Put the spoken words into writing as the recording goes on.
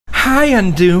Hi,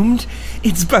 Undoomed.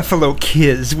 It's Buffalo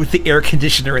Kizz with the air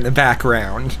conditioner in the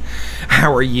background.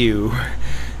 How are you?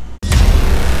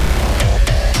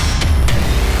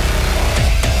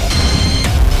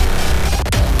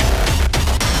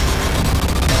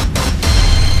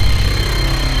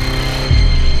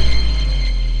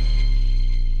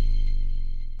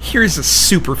 Here's a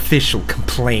superficial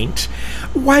complaint.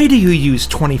 Why do you use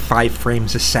 25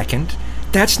 frames a second?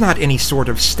 That's not any sort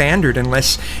of standard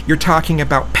unless you're talking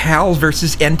about PAL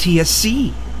versus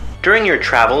NTSC. During your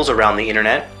travels around the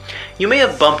internet, you may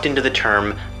have bumped into the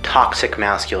term toxic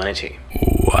masculinity.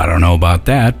 Ooh, I don't know about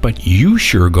that, but you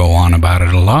sure go on about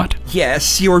it a lot.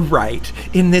 Yes, you're right.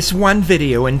 In this one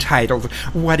video entitled,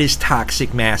 "What is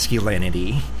Toxic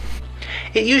Masculinity?"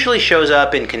 It usually shows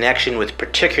up in connection with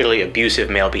particularly abusive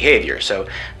male behavior, so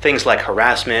things like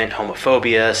harassment,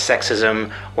 homophobia,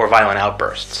 sexism, or violent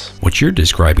outbursts. What you're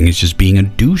describing is just being a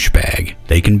douchebag.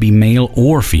 They can be male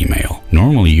or female.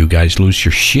 Normally you guys lose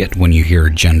your shit when you hear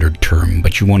a gendered term,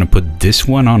 but you want to put this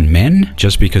one on men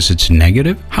just because it's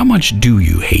negative? How much do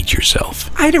you hate yourself?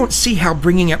 I don't see how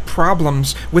bringing up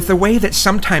problems with the way that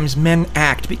sometimes men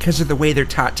act because of the way they're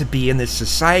taught to be in this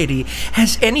society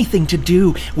has anything to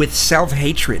do with self-hatred.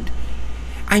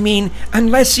 I mean,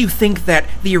 unless you think that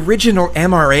the original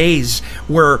MRAs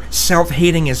were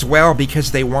self-hating as well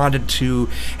because they wanted to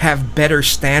have better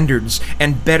standards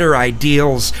and better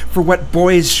ideals for what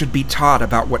boys should be taught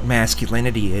about what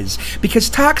masculinity is. Because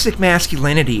toxic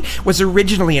masculinity was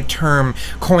originally a term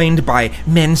coined by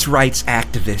men's rights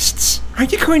activists. Are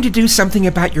you going to do something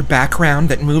about your background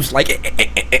that moves like...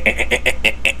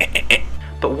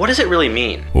 But what does it really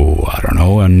mean? Oh, I don't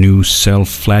know, a new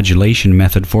self-flagellation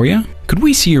method for you? Could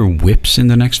we see your whips in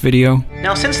the next video?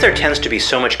 Now, since there tends to be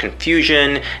so much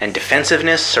confusion and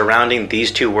defensiveness surrounding these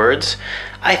two words,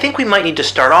 I think we might need to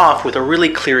start off with a really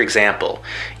clear example.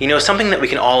 You know, something that we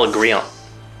can all agree on.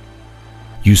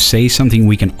 You say something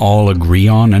we can all agree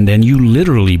on, and then you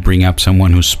literally bring up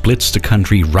someone who splits the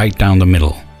country right down the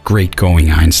middle. Great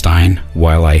going, Einstein.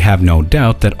 While I have no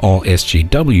doubt that all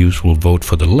SJWs will vote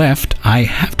for the left, I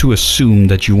have to assume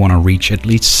that you want to reach at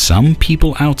least some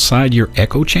people outside your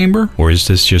echo chamber? Or is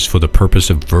this just for the purpose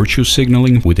of virtue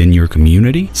signaling within your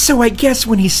community? So I guess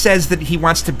when he says that he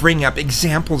wants to bring up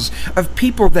examples of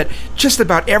people that just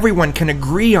about everyone can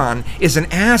agree on is an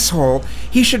asshole,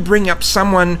 he should bring up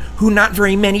someone who not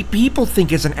very many people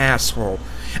think is an asshole.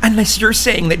 Unless you're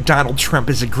saying that Donald Trump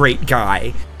is a great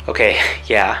guy. Okay,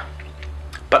 yeah.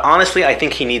 But honestly, I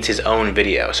think he needs his own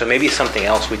video, so maybe something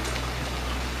else we...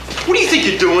 What do you think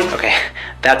you're doing? Okay,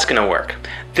 that's gonna work.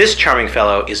 This charming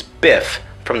fellow is Biff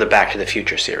from the Back to the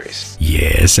Future series.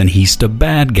 Yes, and he's the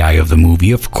bad guy of the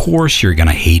movie. Of course you're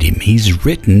gonna hate him. He's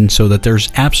written so that there's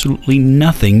absolutely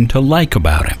nothing to like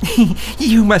about him.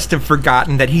 You must have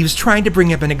forgotten that he was trying to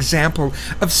bring up an example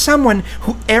of someone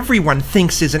who everyone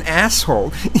thinks is an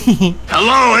asshole.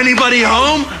 Hello, anybody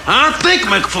home? Huh? Think,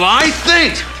 McFly,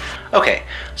 think! Okay,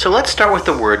 so let's start with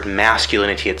the word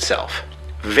masculinity itself.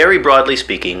 Very broadly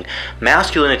speaking,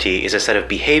 masculinity is a set of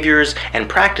behaviors and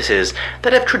practices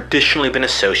that have traditionally been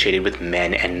associated with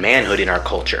men and manhood in our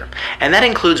culture, and that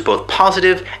includes both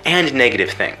positive and negative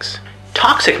things.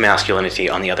 Toxic masculinity,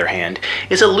 on the other hand,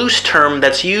 is a loose term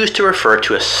that's used to refer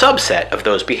to a subset of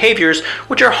those behaviors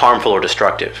which are harmful or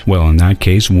destructive. Well, in that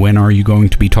case, when are you going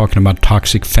to be talking about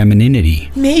toxic femininity?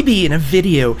 Maybe in a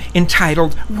video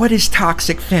entitled, "What is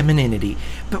Toxic Femininity?"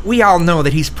 But we all know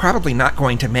that he's probably not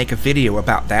going to make a video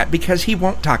about that because he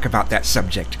won't talk about that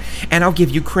subject. And I'll give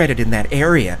you credit in that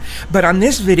area. But on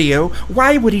this video,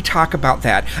 why would he talk about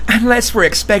that? Unless we're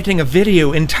expecting a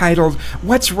video entitled,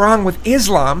 "What's Wrong with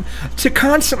Islam?" to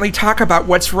constantly talk about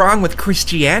what's wrong with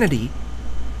Christianity.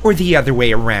 Or the other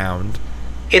way around.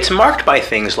 It's marked by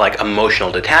things like emotional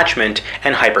detachment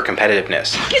and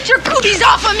hypercompetitiveness. Get your cooties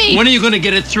off of me! When are you gonna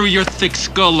get it through your thick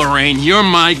skull, Lorraine? You're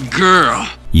my girl.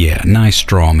 Yeah, nice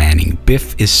straw manning.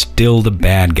 Biff is still the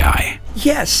bad guy.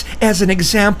 Yes, as an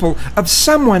example of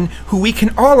someone who we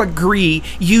can all agree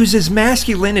uses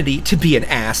masculinity to be an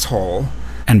asshole.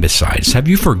 And besides, have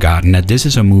you forgotten that this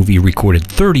is a movie recorded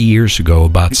 30 years ago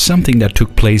about something that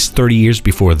took place 30 years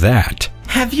before that?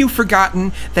 Have you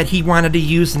forgotten that he wanted to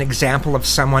use an example of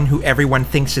someone who everyone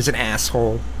thinks is an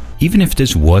asshole? Even if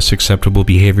this was acceptable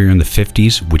behavior in the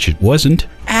 50s, which it wasn't.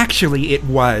 Actually, it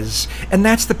was. And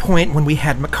that's the point when we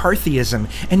had McCarthyism,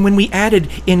 and when we added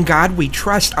 "In God We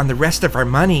Trust" on the rest of our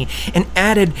money, and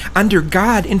added "Under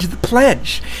God" into the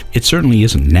pledge. It certainly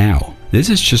isn't now. This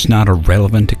is just not a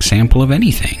relevant example of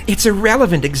anything. It's a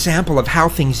relevant example of how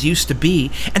things used to be,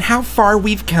 and how far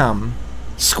we've come.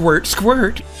 Squirt,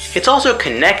 squirt. It's also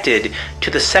connected to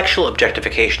the sexual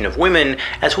objectification of women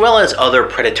as well as other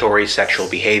predatory sexual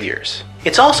behaviors.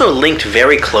 It's also linked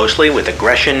very closely with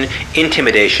aggression,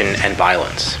 intimidation, and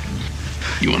violence.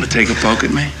 You want to take a poke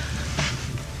at me?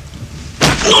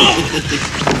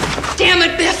 Damn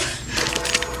it, Biff!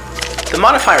 The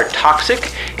modifier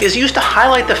toxic is used to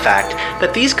highlight the fact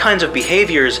that these kinds of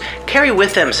behaviors carry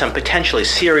with them some potentially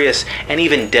serious and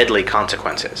even deadly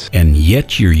consequences. And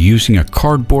yet you're using a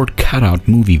cardboard cutout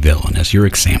movie villain as your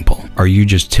example. Are you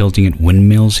just tilting at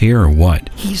windmills here or what?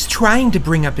 He's trying to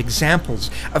bring up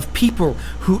examples of people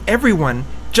who everyone,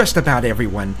 just about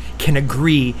everyone, can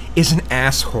agree is an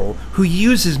asshole, who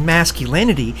uses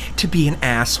masculinity to be an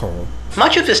asshole.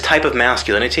 Much of this type of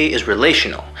masculinity is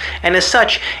relational, and as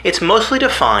such, it's mostly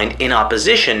defined in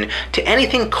opposition to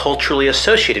anything culturally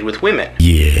associated with women.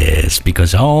 Yes,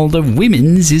 because all the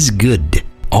women's is good.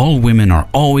 All women are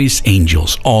always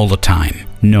angels all the time.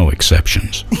 No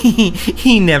exceptions.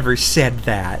 He never said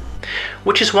that.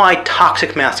 Which is why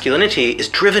toxic masculinity is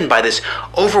driven by this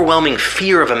overwhelming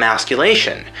fear of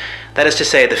emasculation. That is to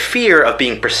say, the fear of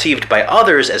being perceived by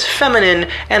others as feminine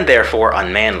and therefore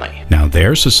unmanly. Now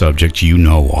there's a subject you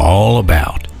know all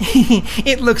about.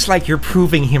 It looks like you're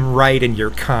proving him right in your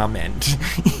comment.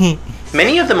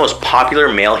 Many of the most popular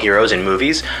male heroes in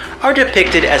movies are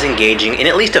depicted as engaging in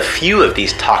at least a few of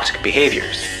these toxic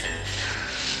behaviors.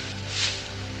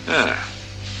 Yeah.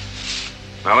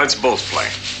 Now let's both play.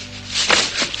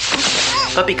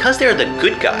 But because they're the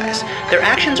good guys, their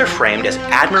actions are framed as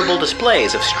admirable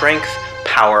displays of strength,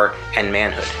 power, and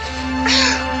manhood.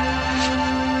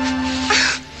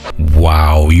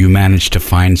 Wow, you managed to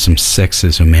find some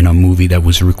sexism in a movie that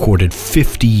was recorded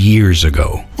 50 years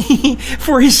ago.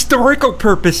 For historical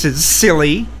purposes,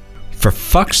 silly. For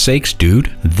fuck's sakes,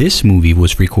 dude, this movie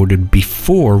was recorded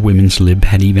before women's lib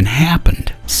had even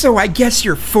happened. So I guess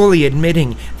you're fully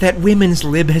admitting that women's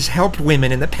lib has helped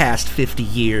women in the past 50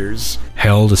 years.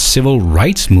 Hell, the civil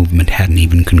rights movement hadn't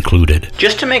even concluded.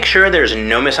 Just to make sure there's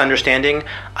no misunderstanding,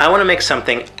 I want to make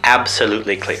something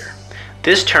absolutely clear.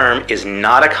 This term is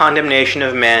not a condemnation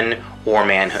of men or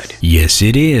manhood. Yes,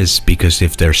 it is, because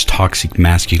if there's toxic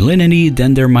masculinity,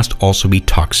 then there must also be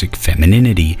toxic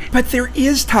femininity. But there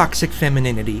is toxic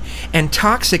femininity, and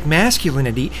toxic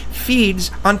masculinity feeds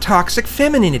on toxic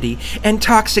femininity, and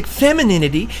toxic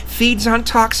femininity feeds on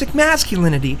toxic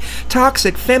masculinity.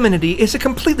 Toxic femininity is a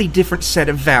completely different set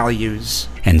of values.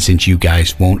 And since you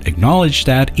guys won't acknowledge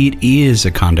that, it is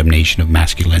a condemnation of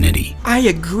masculinity. I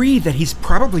agree that he's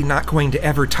probably not going to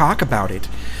ever talk about it,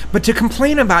 but to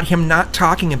complain about him not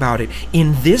talking about it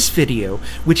in this video,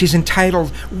 which is entitled,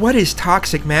 "What is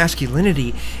Toxic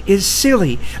Masculinity?" is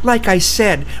silly. Like I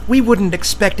said, we wouldn't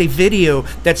expect a video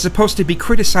that's supposed to be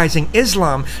criticizing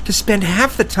Islam to spend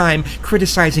half the time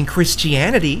criticizing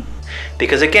Christianity.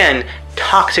 Because again,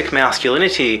 toxic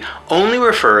masculinity only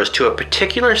refers to a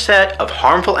particular set of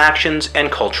harmful actions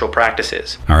and cultural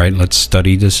practices. Alright, let's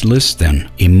study this list then.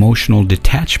 Emotional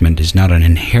detachment is not an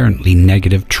inherently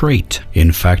negative trait.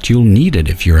 In fact, you'll need it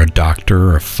if you're a doctor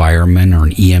or a fireman or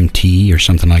an EMT or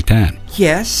something like that.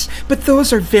 Yes, but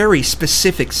those are very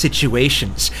specific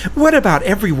situations. What about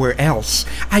everywhere else?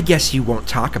 I guess you won't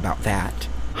talk about that.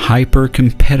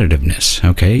 Hyper-competitiveness,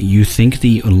 okay? You think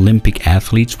the Olympic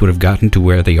athletes would have gotten to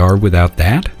where they are without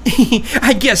that?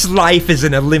 I guess life is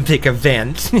an Olympic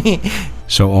event.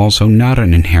 So also not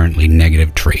an inherently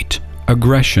negative trait.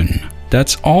 Aggression.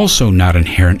 That's also not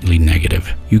inherently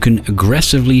negative. You can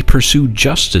aggressively pursue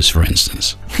justice, for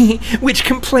instance. Which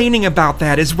complaining about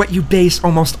that is what you base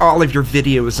almost all of your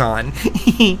videos on.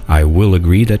 I will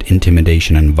agree that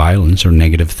intimidation and violence are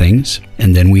negative things.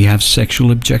 And then we have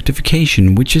sexual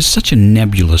objectification, which is such a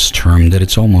nebulous term that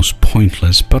it's almost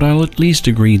pointless, but I'll at least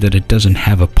agree that it doesn't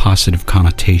have a positive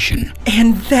connotation.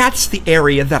 And that's the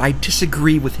area that I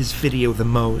disagree with his video the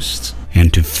most.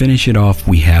 And to finish it off,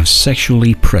 we have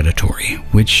sexually predatory,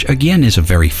 which again is a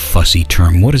very fuzzy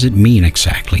term. What does it mean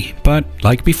exactly? But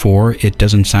like before, it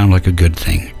doesn't sound like a good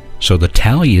thing. So the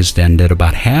tally is then that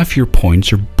about half your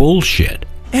points are bullshit.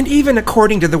 And even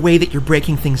according to the way that you're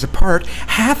breaking things apart,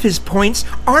 half his points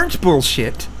aren't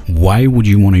bullshit. Why would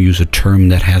you want to use a term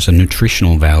that has a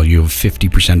nutritional value of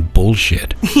 50%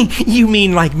 bullshit? You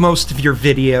mean like most of your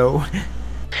video?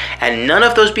 And none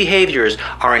of those behaviors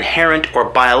are inherent or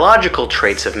biological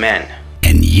traits of men.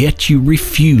 And yet you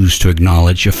refuse to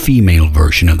acknowledge a female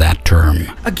version of that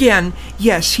term. Again,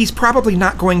 yes, he's probably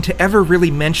not going to ever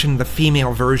really mention the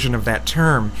female version of that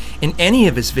term in any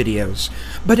of his videos,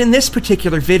 but in this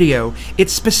particular video,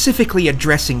 it's specifically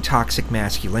addressing toxic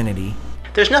masculinity.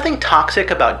 There's nothing toxic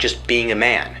about just being a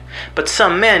man, but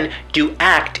some men do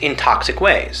act in toxic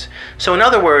ways. So in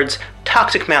other words,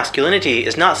 toxic masculinity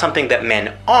is not something that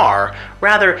men are,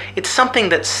 rather, it's something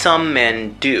that some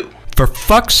men do. For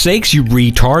fuck's sakes, you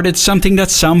retard, it's something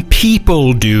that some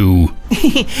people do.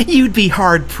 You'd be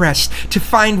hard-pressed to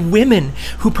find women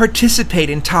who participate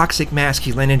in toxic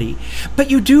masculinity,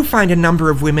 but you do find a number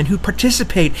of women who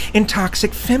participate in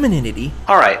toxic femininity.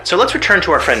 Alright, so let's return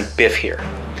to our friend Biff here.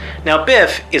 Now,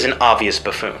 Biff is an obvious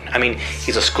buffoon. I mean,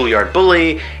 he's a schoolyard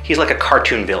bully, he's like a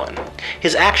cartoon villain.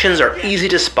 His actions are easy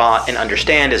to spot and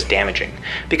understand as damaging,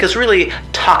 because really,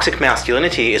 toxic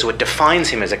masculinity is what defines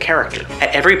him as a character.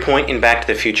 At every point in Back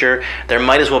to the Future, there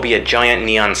might as well be a giant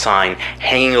neon sign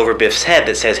hanging over Biff's head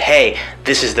that says, hey,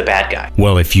 this is the bad guy.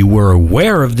 Well, if you were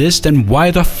aware of this, then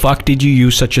why the fuck did you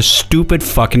use such a stupid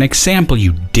fucking example,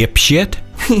 you dipshit?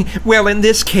 Well, in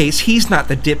this case, he's not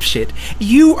the dipshit.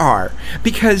 You are,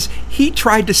 because he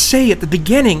tried to say at the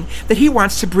beginning that he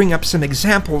wants to bring up some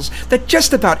examples that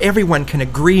just about everyone can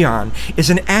agree on is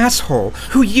an asshole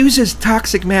who uses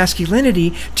toxic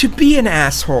masculinity to be an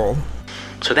asshole.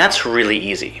 So that's really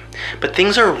easy. But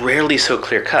things are rarely so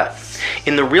clear-cut.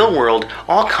 In the real world,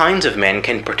 all kinds of men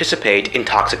can participate in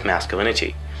toxic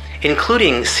masculinity,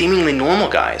 including seemingly normal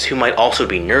guys who might also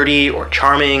be nerdy or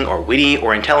charming or witty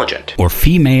or intelligent. Or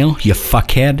female, you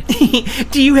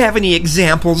fuckhead. Do you have any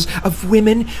examples of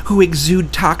women who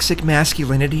exude toxic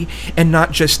masculinity and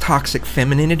not just toxic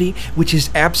femininity, which is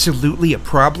absolutely a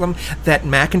problem that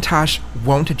Macintosh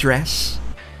won't address?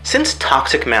 Since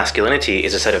toxic masculinity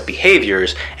is a set of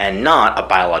behaviors and not a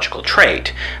biological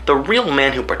trait, the real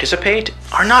men who participate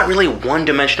are not really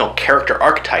one-dimensional character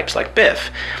archetypes like Biff.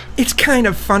 It's kind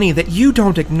of funny that you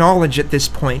don't acknowledge at this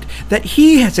point that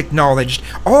he has acknowledged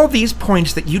all these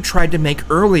points that you tried to make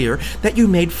earlier that you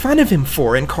made fun of him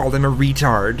for and called him a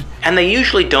retard. And they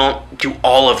usually don't do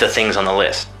all of the things on the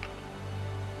list.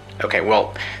 Okay,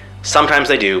 well, sometimes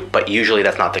they do, but usually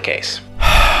that's not the case.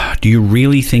 Do you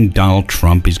really think Donald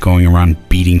Trump is going around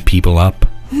beating people up?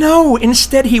 No,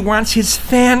 instead he wants his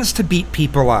fans to beat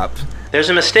people up. There's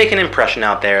a mistaken impression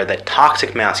out there that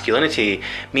toxic masculinity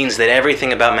means that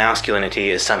everything about masculinity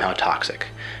is somehow toxic.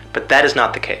 But that is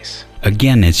not the case.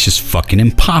 Again, it's just fucking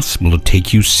impossible to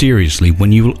take you seriously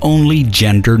when you will only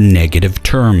gender negative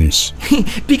terms.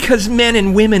 Because men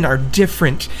and women are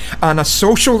different on a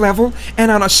social level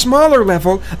and on a smaller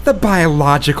level, the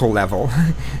biological level.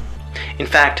 In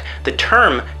fact, the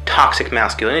term toxic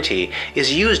masculinity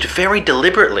is used very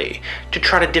deliberately to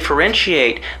try to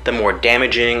differentiate the more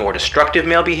damaging or destructive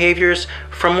male behaviors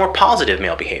from more positive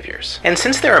male behaviors. And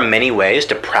since there are many ways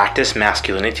to practice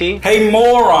masculinity... Hey,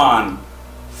 moron!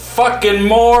 Fucking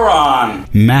moron!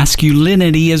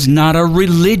 Masculinity is not a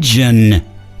religion,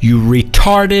 you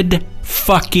retarded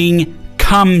fucking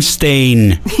cum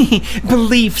stain.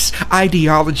 Beliefs,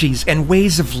 ideologies, and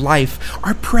ways of life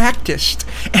are practiced,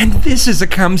 and this is a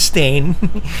cum stain.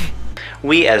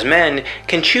 We as men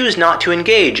can choose not to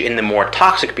engage in the more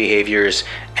toxic behaviors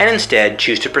and instead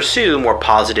choose to pursue more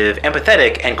positive,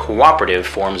 empathetic, and cooperative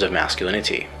forms of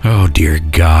masculinity. Oh dear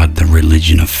God, the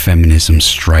religion of feminism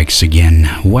strikes again.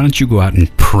 Why don't you go out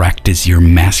and practice your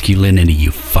masculinity, you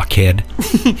fuckhead?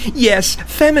 Yes,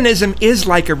 feminism is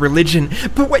like a religion,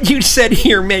 but what you said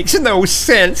here makes no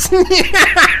sense.